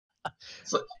Are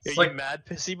It's you like mad,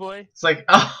 pissy boy? it's like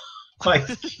oh my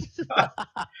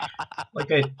like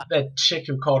that chick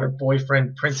who called her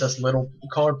boyfriend Princess Little,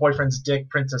 called her boyfriend's dick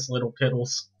Princess Little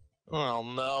Piddles. Oh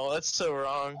no, that's so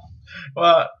wrong.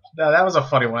 Well, no, that was a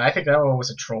funny one. I think that one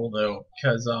was a troll though,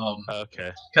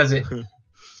 Okay. cause it,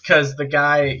 cause the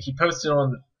guy he posted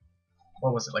on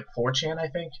what was it like 4chan I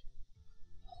think,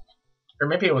 or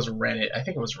maybe it was Reddit. I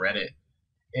think it was Reddit.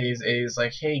 Is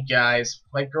like, hey guys,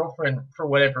 my girlfriend for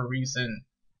whatever reason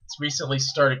has recently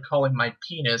started calling my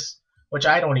penis, which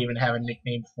I don't even have a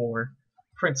nickname for,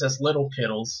 Princess Little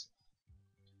Piddles.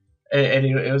 And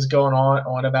it was going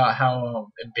on about how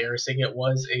embarrassing it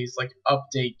was. And he's like,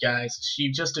 update guys,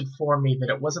 she just informed me that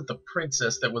it wasn't the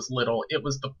princess that was little, it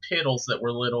was the piddles that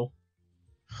were little.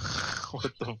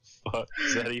 What the fuck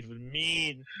does that even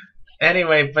mean?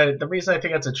 Anyway, but the reason I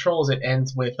think it's a troll is it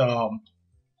ends with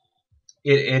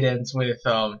it ends with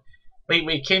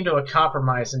we came to a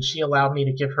compromise and she allowed me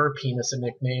to give her penis a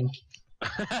nickname.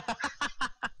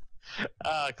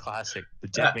 Classic. The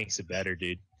Uh, dick makes it better,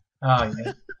 dude. oh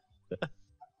yeah.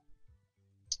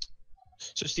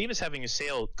 So Steam is having a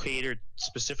sale catered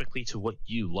specifically to what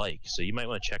you like, so you might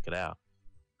want to check it out.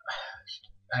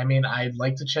 I mean, I'd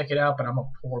like to check it out, but I'm a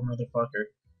poor motherfucker.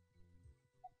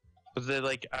 But they're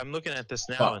like, I'm looking at this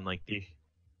now, Fuck. and like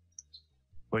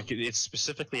it's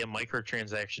specifically a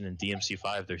microtransaction in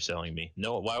DMC5 they're selling me.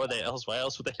 No, why would they else? Why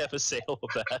else would they have a sale of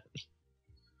that?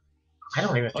 I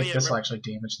don't even think this will actually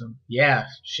damage them. Yeah,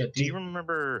 shit. Do you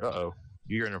remember? Uh-oh,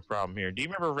 you're in a problem here. Do you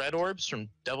remember Red Orbs from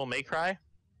Devil May Cry?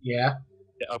 Yeah.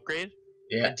 The upgrade?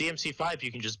 Yeah. In DMC5,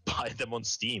 you can just buy them on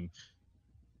Steam.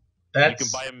 That's, you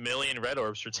can buy 1,000,000 Red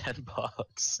Orbs for $10.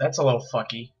 That's a little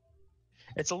fucky.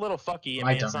 It's a little fucky.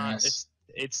 I mean,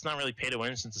 it's not really pay to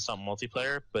win since it's not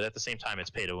multiplayer, but at the same time,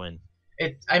 it's pay to win.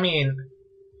 I mean,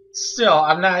 still,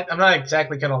 I'm not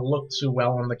exactly gonna look too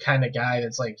well on the kind of guy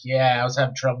that's like, yeah, I was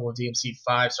having trouble with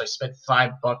DMC5, so I spent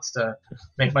 $5 to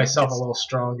make myself a little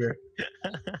stronger.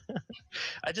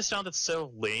 I just found it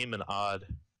so lame and odd.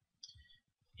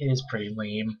 It is pretty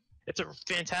lame. It's a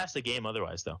fantastic game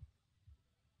otherwise, though.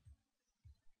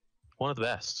 One of the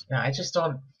best. Yeah, I just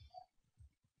don't.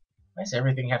 Why does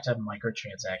everything have to have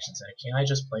microtransactions in it? Can't I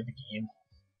just play the game?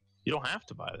 You don't have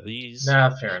to buy these.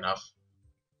 Nah, fair enough.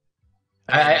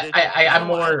 I'm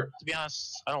more. To be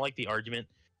honest, I don't like the argument.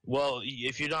 Well,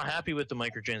 if you're not happy with the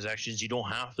microtransactions, you don't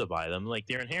have to buy them. Like,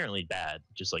 they're inherently bad,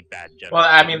 just like bad in general. Well,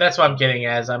 I mean, that's what I'm getting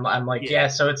at. I'm like, yeah,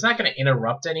 so it's not going to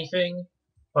interrupt anything,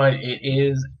 but it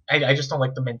is. I just don't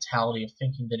like the mentality of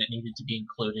thinking that it needed to be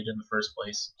included in the first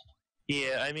place.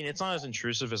 Yeah, I mean, it's not as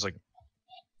intrusive as like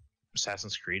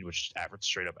Assassin's Creed, which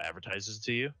straight up advertises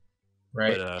to you.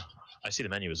 Right. But I see the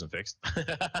menu isn't fixed.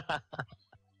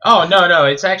 Oh no,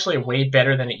 it's actually way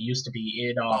better than it used to be.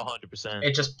 It 100%.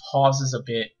 It just pauses a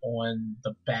bit on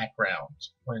the background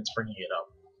when it's bringing it up.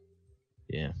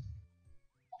 Yeah.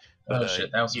 But,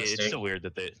 shit, that was a mistake. It's still weird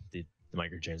that the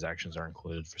microtransactions are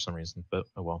included for some reason, but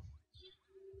oh well.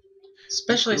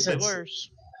 Especially since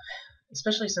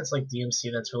like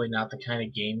DMC, that's really not the kind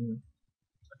of game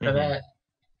for that.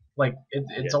 Like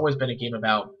it's always been a game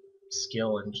about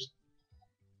skill and just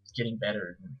getting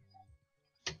better.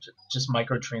 Just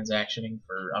microtransactioning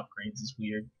for upgrades is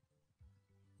weird.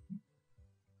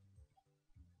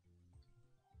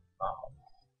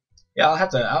 Yeah, I'll have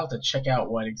to check out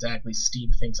what exactly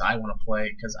Steam thinks I want to play,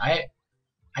 because I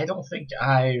don't think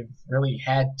I've really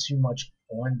had too much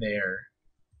on there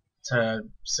to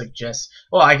suggest.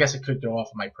 Well, I guess it could go off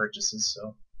of my purchases,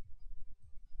 so.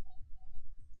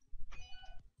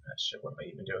 Shit, what am I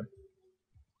even doing?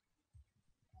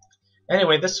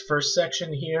 Anyway, this first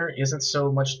section here isn't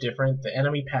so much different. The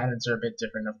enemy patterns are a bit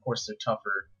different. Of course, they're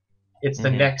tougher. It's the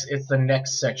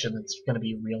next section that's going to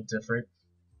be real different.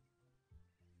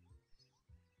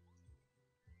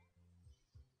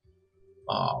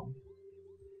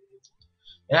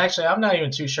 And actually, I'm not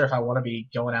even too sure if I want to be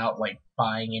going out like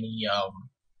buying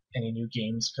any new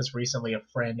games, because recently a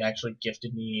friend actually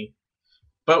gifted me.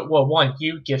 One,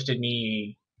 you gifted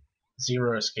me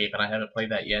Zero Escape, and I haven't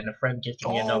played that yet. And a friend gifted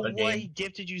me another game. He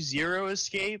gifted you Zero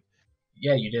Escape?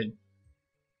 Yeah, you did.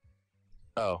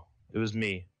 Oh, it was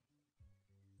me.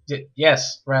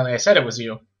 Yes, Riley, I said it was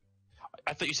you.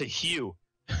 I thought you said Hugh.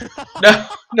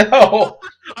 No.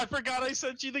 I forgot I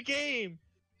sent you the game.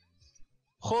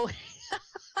 Holy.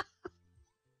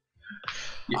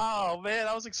 Oh man,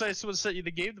 I was excited someone sent you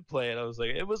the game to play, and I was like,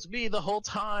 it was me the whole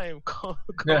time.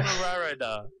 Right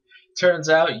now. Turns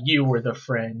out you were the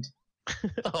friend.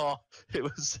 Oh, it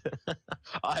was.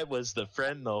 I was the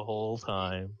friend the whole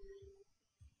time.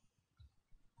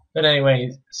 But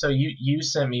anyway, so you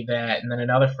sent me that, and then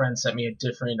another friend sent me a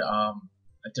different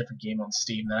a different game on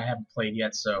Steam that I haven't played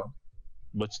yet. So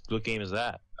What game is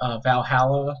that?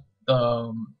 Valhalla.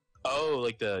 Oh,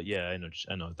 like I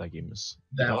know what that game is.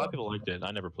 That A lot one. of people liked it.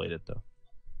 I never played it though.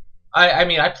 I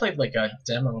mean, I played like a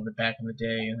demo of it back in the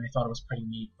day, and I thought it was pretty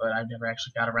neat, but I never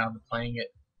actually got around to playing it.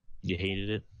 You hated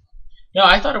it? No,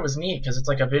 I thought it was neat because it's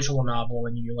like a visual novel,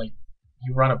 and you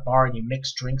run a bar and you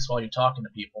mix drinks while you're talking to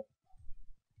people.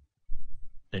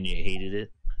 And you hated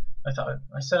it? I thought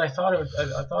I thought it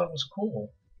was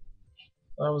cool.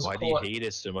 Why do you hate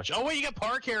it so much? Oh wait, you got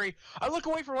power carry. I look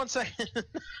away for 1 second.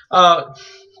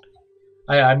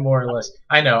 I more or less.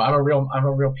 I know. I'm a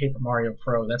real Paper Mario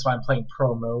pro. That's why I'm playing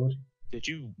pro mode. Did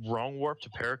you wrong warp to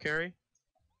power carry?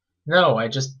 No, I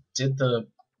just did the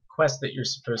quest that you're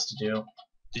supposed to do.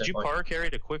 Did you power carry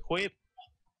to quick whip?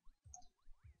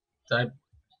 He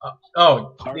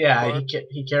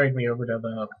carried me over to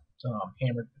the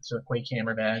Quake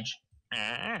Hammer badge.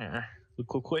 The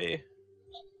quick whip.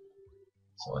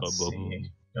 So let's see.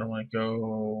 Gonna want to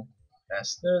go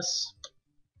past this.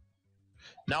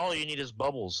 Now all you need is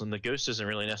bubbles, and the ghost isn't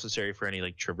really necessary for any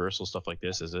like traversal stuff like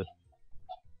this, is it?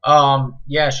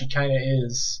 Yeah, she kind of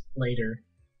is later.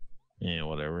 Yeah,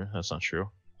 whatever. That's not true.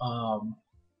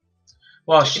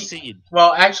 Well,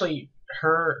 actually,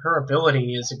 her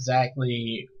ability is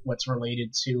exactly what's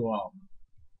related to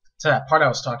that part I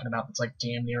was talking about. That's like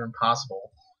damn near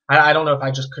impossible. I don't know if I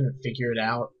just couldn't figure it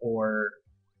out or.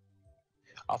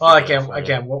 Well, again,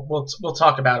 we'll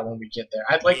talk about it when we get there.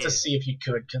 I'd like to see if you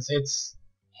could, because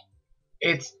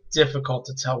it's difficult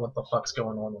to tell what the fuck's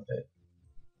going on with it.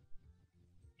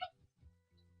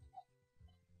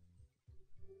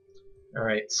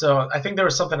 Alright, so I think there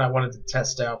was something I wanted to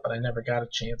test out, but I never got a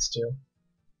chance to.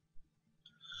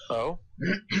 Oh?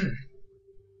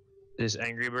 Is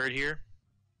Angry Bird here?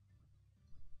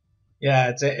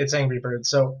 Yeah, it's Angry Bird.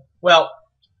 So, well,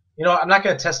 you know, I'm not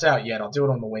going to test it out yet. I'll do it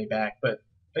on the way back, but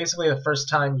basically the first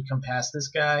time you come past this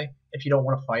guy, if you don't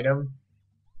want to fight him,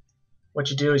 what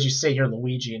you do is you say you're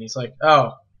Luigi, and he's like,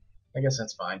 oh, I guess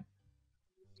that's fine.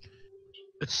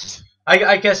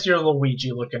 I guess you're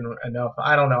Luigi looking enough.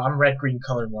 I don't know. I'm red-green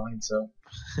colorblind, so.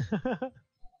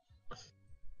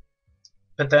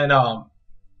 But then,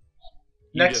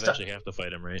 next time you have to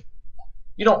fight him, right?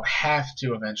 You don't have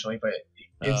to eventually, but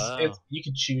it's you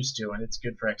can choose to, and it's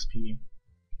good for XP.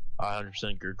 I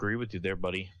 100% agree with you there,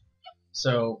 buddy.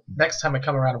 So next time I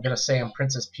come around, I'm gonna say I'm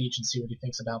Princess Peach and see what he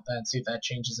thinks about that, and see if that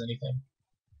changes anything.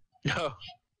 No.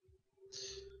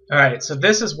 All right, so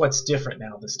this is what's different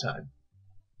now this time.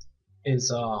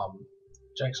 Is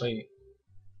which actually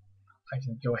I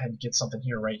can go ahead and get something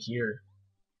here right here,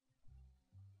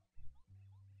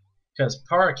 because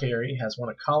Parakarry has one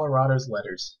of Colorado's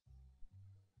letters.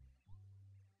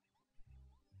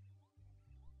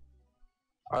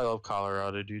 I love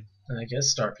Colorado, dude. And I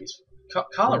guess Starpiece.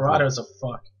 Colorado's a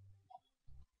fuck.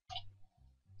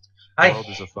 World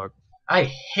is a fuck. I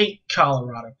hate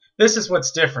Colorado. This is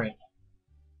what's different.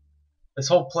 This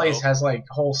whole place has like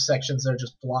whole sections that are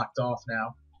just blocked off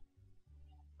now.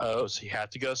 Oh, so you have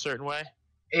to go a certain way?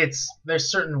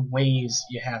 There's certain ways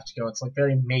you have to go. It's like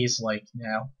very maze-like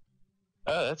now.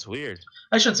 Oh, that's weird.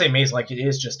 I shouldn't say maze-like. It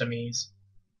is just a maze.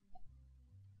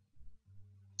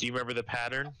 Do you remember the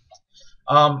pattern?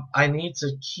 I need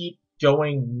to keep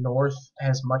going north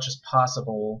as much as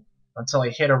possible until I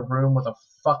hit a room with a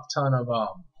fuck ton of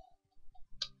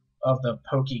the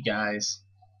pokey guys.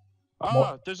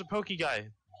 Oh, there's a pokey guy.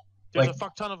 There's a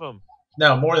fuck ton of them.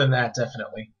 No, more than that,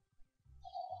 definitely.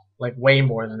 Like way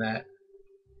more than that.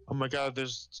 Oh my god,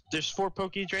 there's 4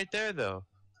 pokies right there, though.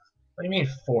 What do you mean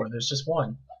 4? There's just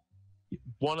one.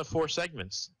 1 of 4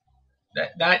 segments.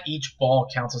 Not each ball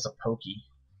counts as a pokey.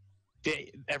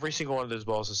 Every single one of those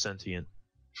balls is sentient.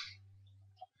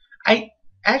 I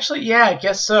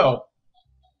guess so.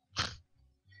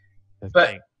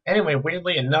 But anyway,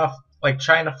 weirdly enough, like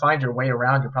trying to find your way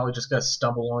around, you're probably just gonna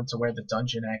stumble onto where the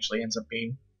dungeon actually ends up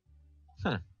being.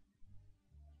 Huh.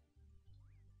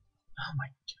 Oh my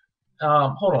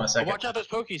god. Hold on a second. Watch out, there's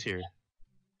pokies here.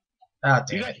 Ah,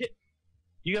 damn it.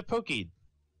 You got pokied.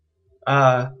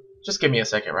 Just give me a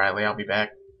second, Riley. I'll be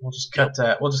back. We'll just cut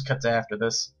to after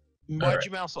this. Why'd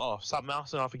you mouse off? Stop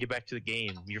mousing off and get back to the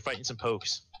game. You're fighting some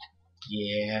pokes.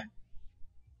 Yeah.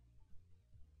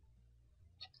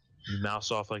 You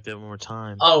mouse off like that one more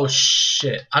time. Oh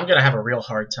shit! I'm gonna have a real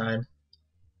hard time.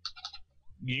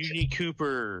 You need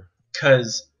Cooper.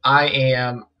 Cause I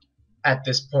am, at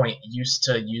this point, used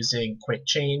to using quick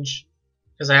change.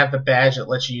 Because I have the badge that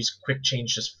lets you use quick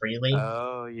change just freely.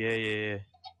 Oh yeah.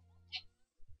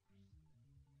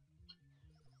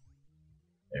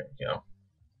 There we go.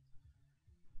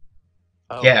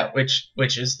 Oh, Yeah, which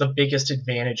is the biggest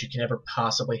advantage you can ever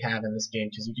possibly have in this game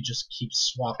because you could just keep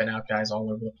swapping out guys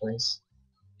all over the place.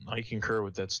 I concur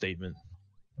with that statement.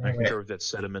 I Anyway, concur with that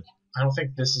sentiment. I don't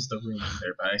think this is the room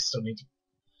either, but I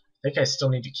think I still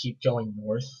need to keep going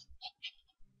north.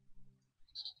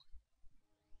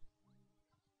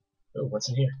 Oh, what's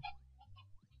in here?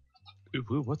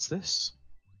 Ooh, what's this?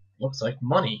 Looks like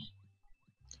money.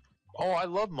 Oh, I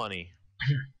love money.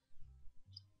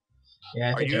 Yeah,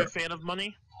 I Are think. you a fan of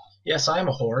money? Yes, I am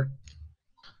a whore.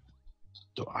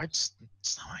 It's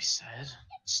not what I said.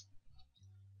 It's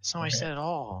not what I Okay. said at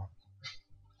all.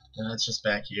 No, it's just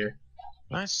back here.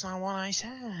 That's not what I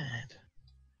said.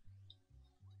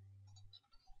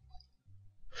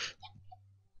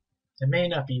 It may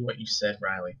not be what you said,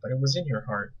 Riley, but it was in your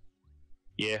heart.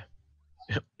 Yeah.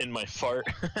 In my fart.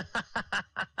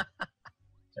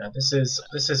 Yeah, this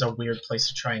is a weird place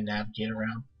to try and navigate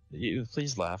around. You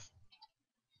please laugh.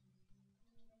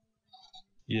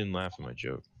 You didn't laugh at my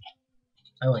joke.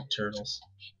 I like turtles.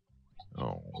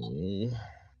 Oh.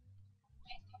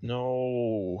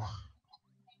 No.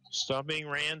 Stop being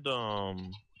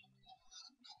random.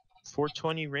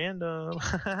 420 random.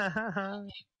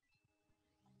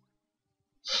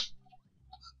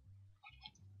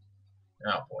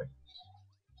 Oh boy.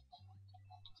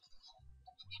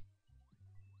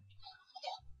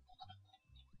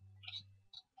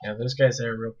 Yeah, those guys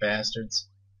are real bastards.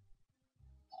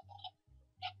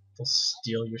 They'll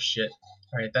steal your shit.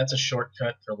 Alright, that's a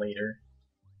shortcut for later.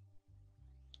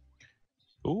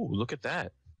 Ooh, look at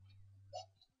that.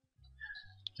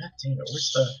 God damn it,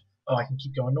 where's the... Oh, I can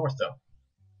keep going north, though.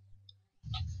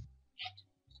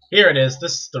 Here it is,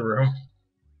 this is the room.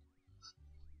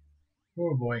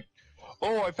 Oh boy.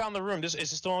 Oh, I found the room. Is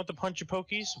this the one with the punchy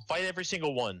pokies? Fight every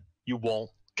single one. You won't,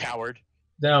 coward.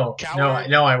 No, Coward.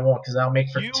 no, I won't, because that'll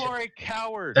make for... You are a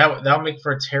coward. That'll make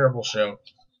for a terrible show.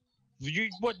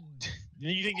 What?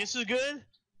 You think this is good?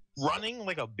 Running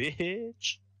like a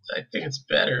bitch? I think it's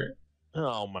better.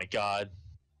 Oh my god.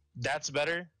 That's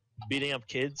better? Beating up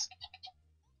kids?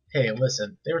 Hey,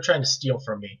 listen, they were trying to steal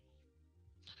from me.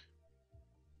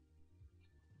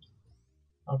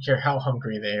 I don't care how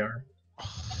hungry they are.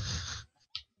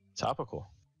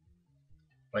 Topical.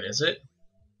 What is it?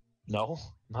 No,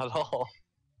 not at all.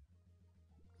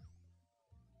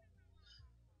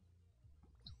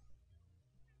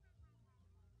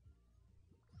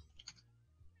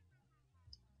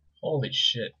 Holy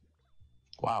shit.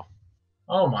 Wow.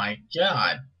 Oh my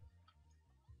god.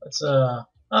 Let's, oh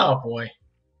boy.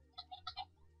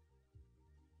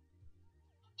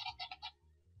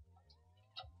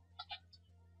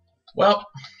 Well,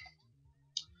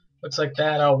 looks like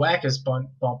that Whack-Is bump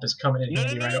is coming in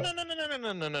handy right now.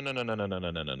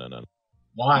 No.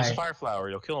 Why? Use fire flower,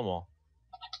 you'll kill them all.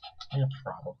 Yeah,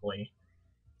 probably.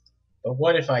 But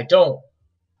what if I don't?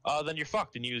 Then you're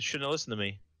fucked and you shouldn't have listened to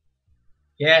me.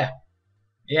 Yeah.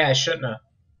 Yeah, I shouldn't have.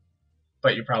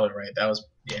 But you're probably right. That was,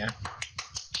 yeah.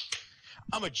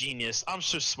 I'm a genius. I'm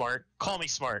so smart. Call me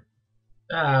smart.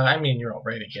 I mean, you're all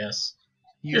right, I guess.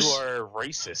 You are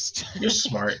racist. You're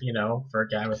smart, you know, for a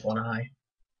guy with one eye.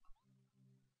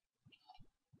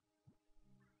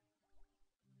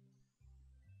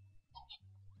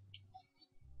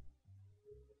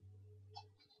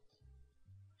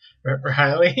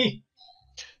 Riley?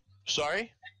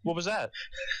 Sorry? What was that?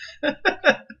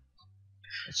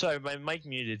 Sorry, my mic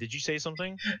muted. Did you say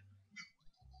something?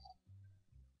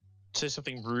 Say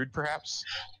something rude, perhaps?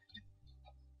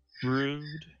 Rude?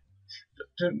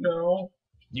 No.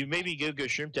 You may be Go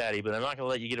Shrimp Daddy, but I'm not gonna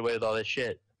let you get away with all this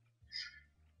shit.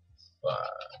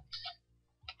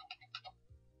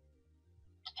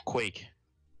 Quake.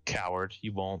 Coward.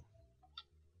 You won't.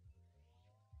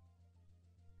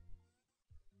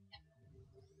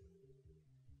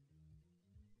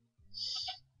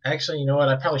 Actually, you know what?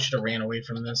 I probably should have ran away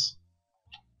from this.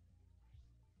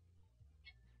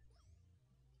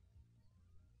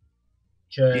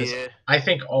 Because Yeah. I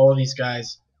think all of these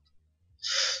guys...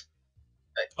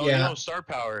 Oh, yeah. no, star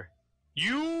power.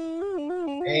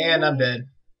 You. And I'm dead.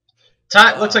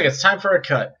 Time. Looks like it's time for a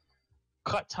cut.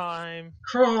 Cut time.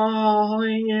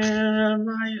 Crawling in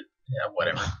my... Yeah,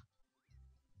 whatever.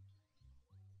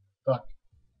 Fuck.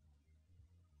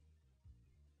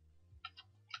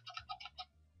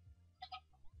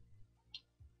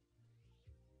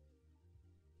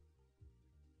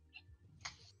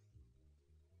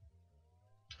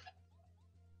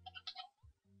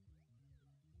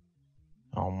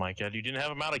 Oh my god, you didn't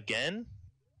have him out again?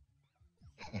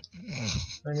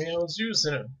 I mean, I was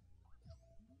using it.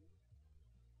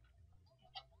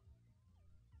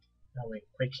 Oh wait,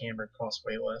 Quake Hammer costs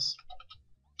way less.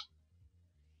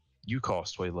 You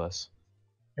cost way less.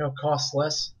 You know, it costs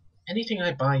less. Anything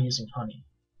I buy using honey.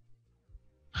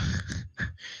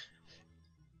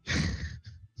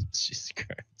 Jesus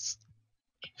Christ.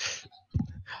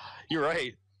 You're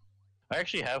right. I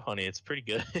actually have honey. It's pretty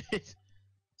good.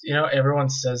 You know, everyone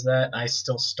says that. I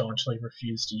still staunchly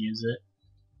refuse to use it.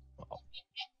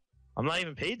 I'm not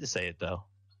even paid to say it though.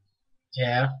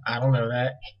 Yeah, I don't know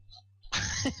that.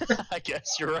 I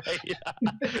guess you're right.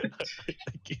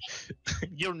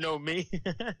 You don't know me.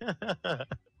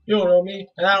 You don't know me,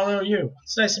 and I don't know you.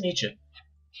 It's nice to meet you.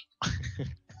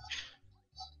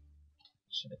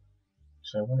 Shit.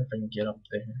 So I wonder if I can get up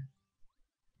there.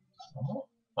 Oh!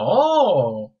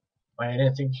 Oh! Why I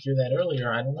didn't think to do that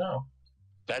earlier, I don't know.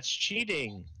 That's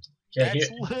cheating. Okay,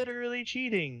 That's literally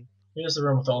cheating. here's the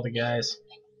room with all the guys.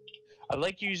 I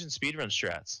like using speedrun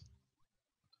strats.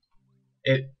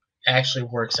 It actually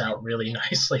works out really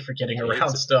nicely for getting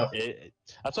around stuff.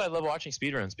 That's why I love watching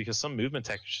speedruns, because some movement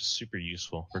tech is just super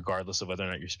useful, regardless of whether or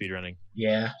not you're speedrunning.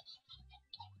 Yeah.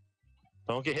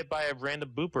 Don't get hit by a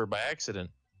random booper by accident.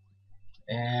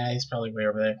 He's probably way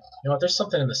over there. You know what? There's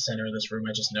something in the center of this room.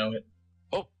 I just know it.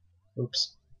 Oh.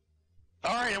 Oops.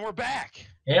 Alright, and we're back!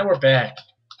 And we're back.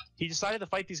 He decided to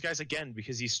fight these guys again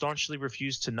because he staunchly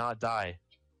refused to not die.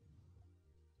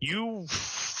 You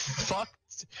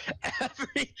fucked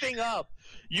everything up.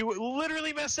 You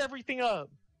literally messed everything up.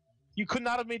 You could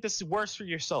not have made this worse for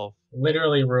yourself.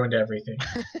 Literally ruined everything.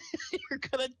 You're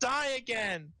gonna die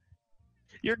again.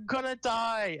 You're gonna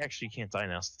die. Actually, you can't die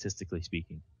now, statistically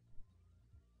speaking.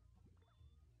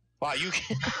 Wow, you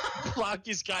can block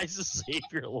these guys to save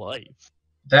your life.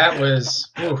 That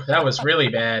was really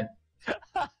bad.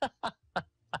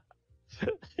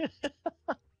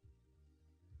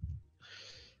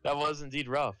 That was indeed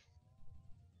rough.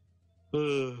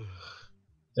 There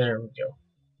we go.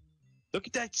 Look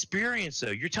at that experience,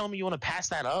 though. You're telling me you want to pass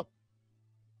that up?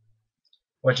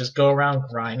 What, just go around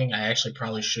grinding? I actually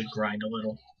probably should grind a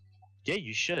little. Yeah,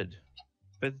 you should.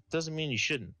 But it doesn't mean you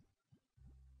shouldn't.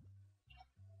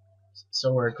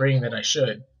 So we're agreeing that I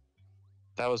should.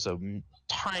 That was a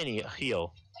tiny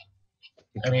heal.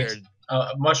 I mean,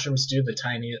 mushrooms do the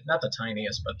tiniest, not the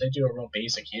tiniest, but they do a real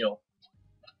basic heal.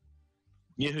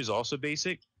 You know who's also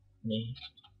basic? Me.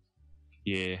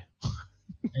 Yeah.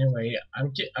 Anyway,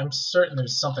 I'm certain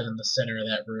there's something in the center of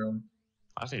that room.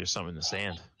 I think there's something in the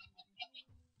sand.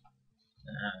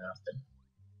 Nah, nothing.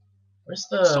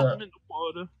 Something in the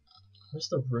water. Where's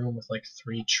the room with like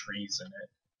 3 trees in it?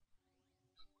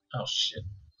 Oh shit.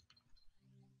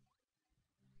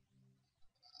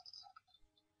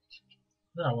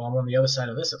 No, well, I'm on the other side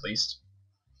of this at least.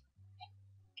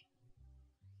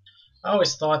 I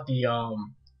always thought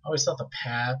the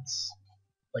paths,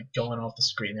 like going off the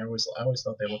screen, I always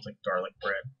thought they looked like garlic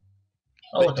bread.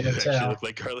 Oh, look at the actually town. look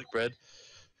like garlic bread.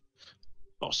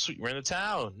 Oh, sweet, we're in the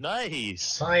town.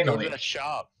 Nice. Finally. Go to that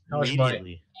shop How much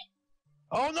immediately.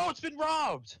 Oh no, it's been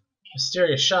robbed.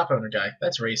 Mysterious shop owner guy.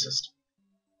 That's racist.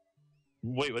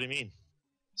 Wait, what do you mean?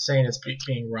 Saying it's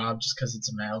being robbed just because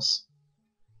it's a mouse.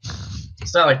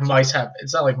 It's not like mice have.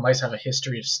 It's not like mice have a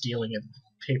history of stealing in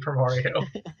Paper Mario.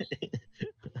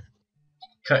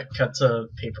 Cut to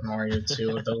Paper Mario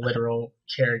 2 the literal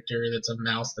character that's a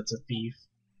mouse that's a thief.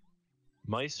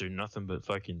 Mice are nothing but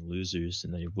fucking losers,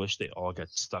 and I wish they all got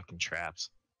stuck in traps.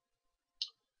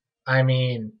 I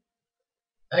mean,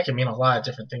 that can mean a lot of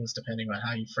different things depending on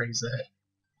how you phrase that.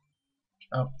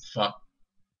 Oh fuck!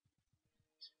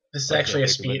 This is actually a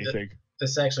speed.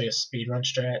 This is actually a speedrun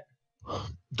strat.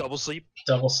 Double sleep.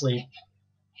 Double sleep.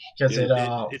 Because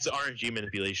it's RNG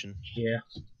manipulation. Yeah.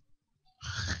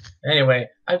 Anyway,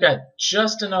 I've got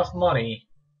just enough money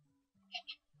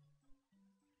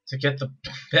to get the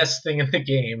best thing in the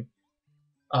game.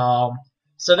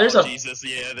 So there's Jesus,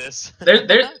 yeah, this.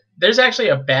 there's actually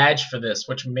a badge for this,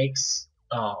 which makes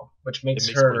her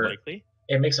likely.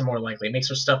 It makes it more likely. It makes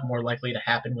her stuff more likely to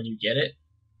happen when you get it.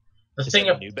 Is that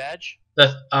a new badge?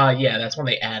 Yeah, that's one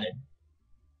they added.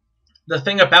 The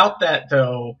thing about that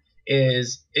though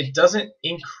is it doesn't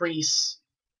increase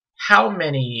how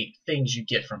many things you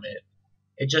get from it.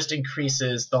 It just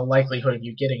increases the likelihood of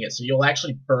you getting it, so you'll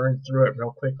actually burn through it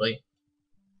real quickly.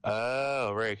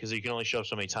 Oh, right, because you can only show up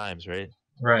so many times, right?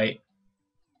 Right.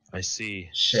 I see.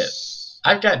 Shit.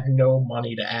 I've got no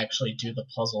money to actually do the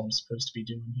puzzle I'm supposed to be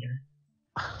doing here.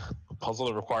 A puzzle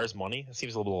that requires money? That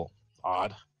seems a little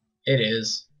odd. It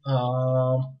is.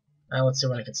 Now let's see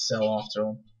what I can sell off to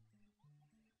him.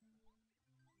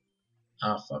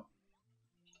 Ah, fuck.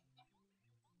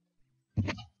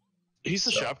 He's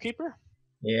the shopkeeper?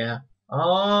 Yeah.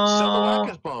 Sell the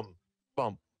Wacka's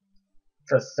bump.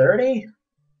 For 30?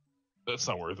 That's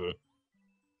not worth it.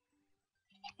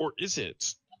 Or is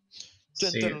it?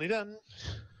 Dun, See, dun, dun.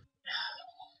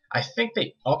 I think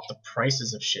they upped the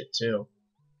prices of shit too.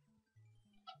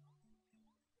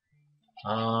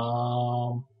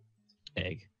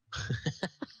 Egg.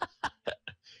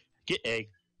 Get egg.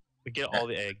 We get all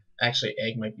the egg. Actually,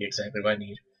 egg might be exactly what I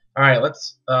need. All right,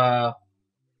 let's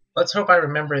hope I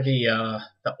remember the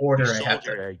order You I have sold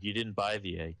to. your egg. You didn't buy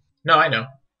the egg. No, I know.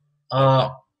 Okay.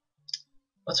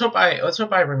 Let's hope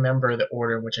I remember the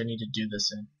order in which I need to do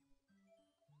this in.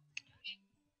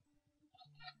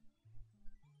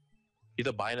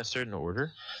 Either buy in a certain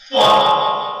order.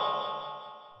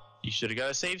 You should have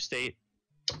got a save state.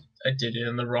 I did it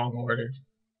in the wrong order.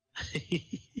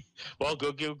 Well,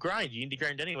 go grind. You need to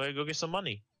grind anyway. Go get some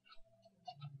money.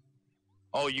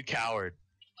 Oh, you coward.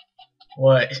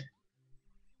 What?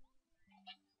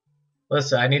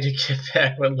 Listen, I need to get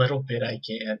back what little bit I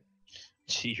can.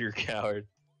 Gee, you're a coward.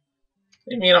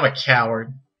 What do you mean I'm a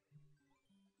coward?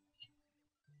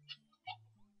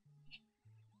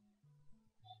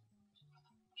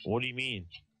 What do you mean?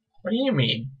 What do you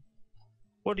mean?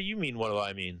 What do you mean? What do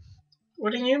I mean?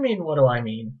 What do you mean? What do I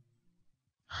mean?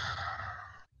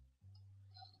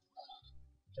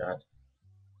 God.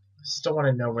 I still want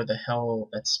to know where the hell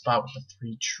that spot with the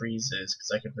 3 trees is,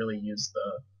 because I could really use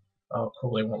the... Oh,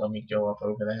 cool, they won't let me go up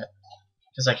over that.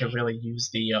 Because I could really use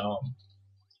the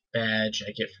badge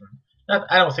I get from...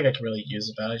 I don't think I can really use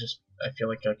it, but I feel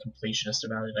like a completionist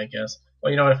about it, I guess.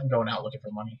 Well, you know what, if I'm going out looking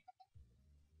for money.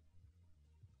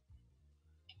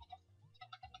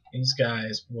 These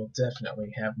guys will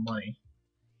definitely have money.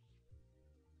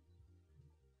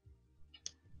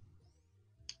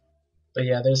 But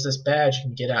yeah, there's this badge you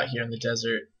can get out here in the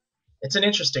desert. It's an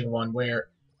interesting one where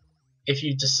if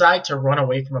you decide to run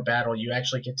away from a battle, you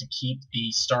actually get to keep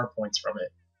the star points from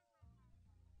it.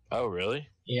 Oh, really?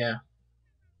 Yeah.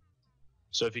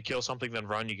 So if you kill something, then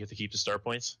run, you get to keep the star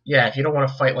points? Yeah, if you don't want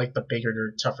to fight like the bigger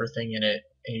or tougher thing in it,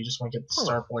 and you just want to get the Huh.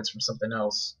 star points from something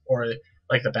else, or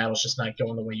like the battle's just not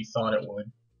going the way you thought it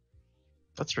would.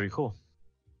 That's pretty cool.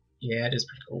 Yeah, it is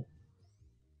pretty cool.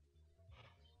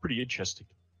 Pretty interesting.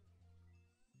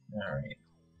 Alright.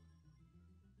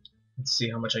 Let's see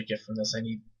how much I get from this. I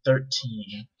need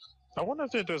 13. I wonder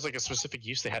if there's like a specific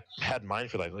use they had in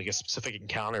mind for like a specific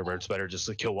encounter where it's better just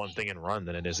to kill one thing and run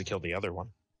than it is to kill the other one.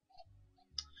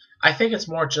 I think it's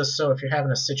more just so if you're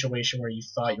having a situation where you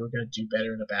thought you were going to do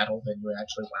better in a battle than you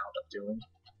actually wound up doing.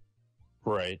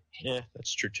 Right. Yeah,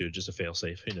 that's true too. Just a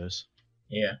failsafe. Who knows?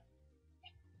 Yeah.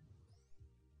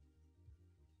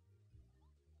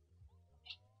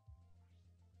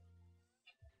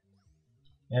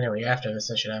 Anyway, after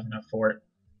this I should have enough for it.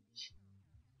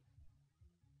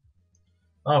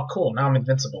 Oh, cool. Now I'm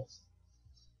invincible.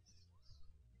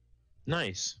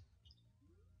 Nice.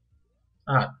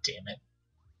 Ah, damn it.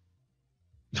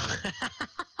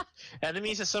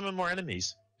 Enemies to summon more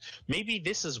enemies. Maybe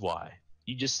this is why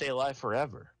you just stay alive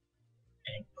forever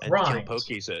And and grind. kill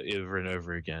pokies over and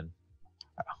over again.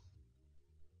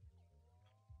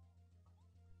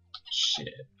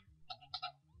 Shit.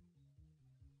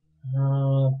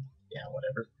 Yeah,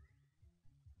 whatever.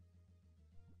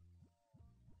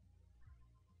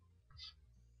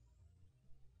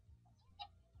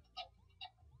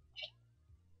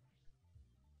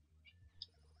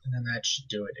 And then that should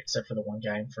do it, except for the one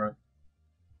guy in front.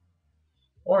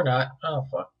 Or not. Oh,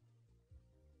 fuck.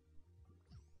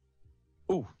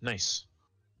 Ooh, nice.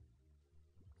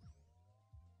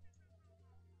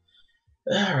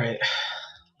 Alright.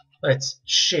 Let's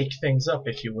shake things up,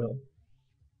 if you will.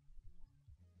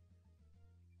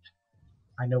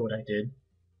 I know what I did.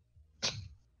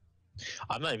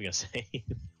 I'm not even gonna say.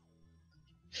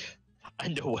 I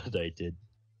know what I did.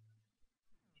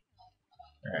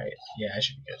 Alright, yeah, I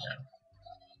should be good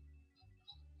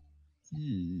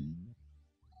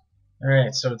now.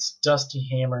 Alright, so it's Dusty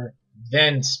Hammer,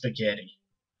 then Spaghetti.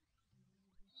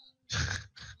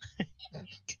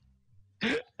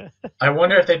 I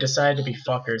wonder if they decided to be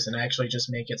fuckers and actually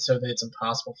just make it so that it's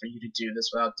impossible for you to do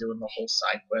this without doing the whole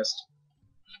side quest.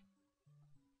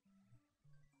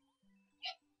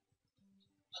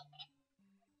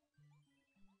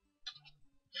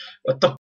 What the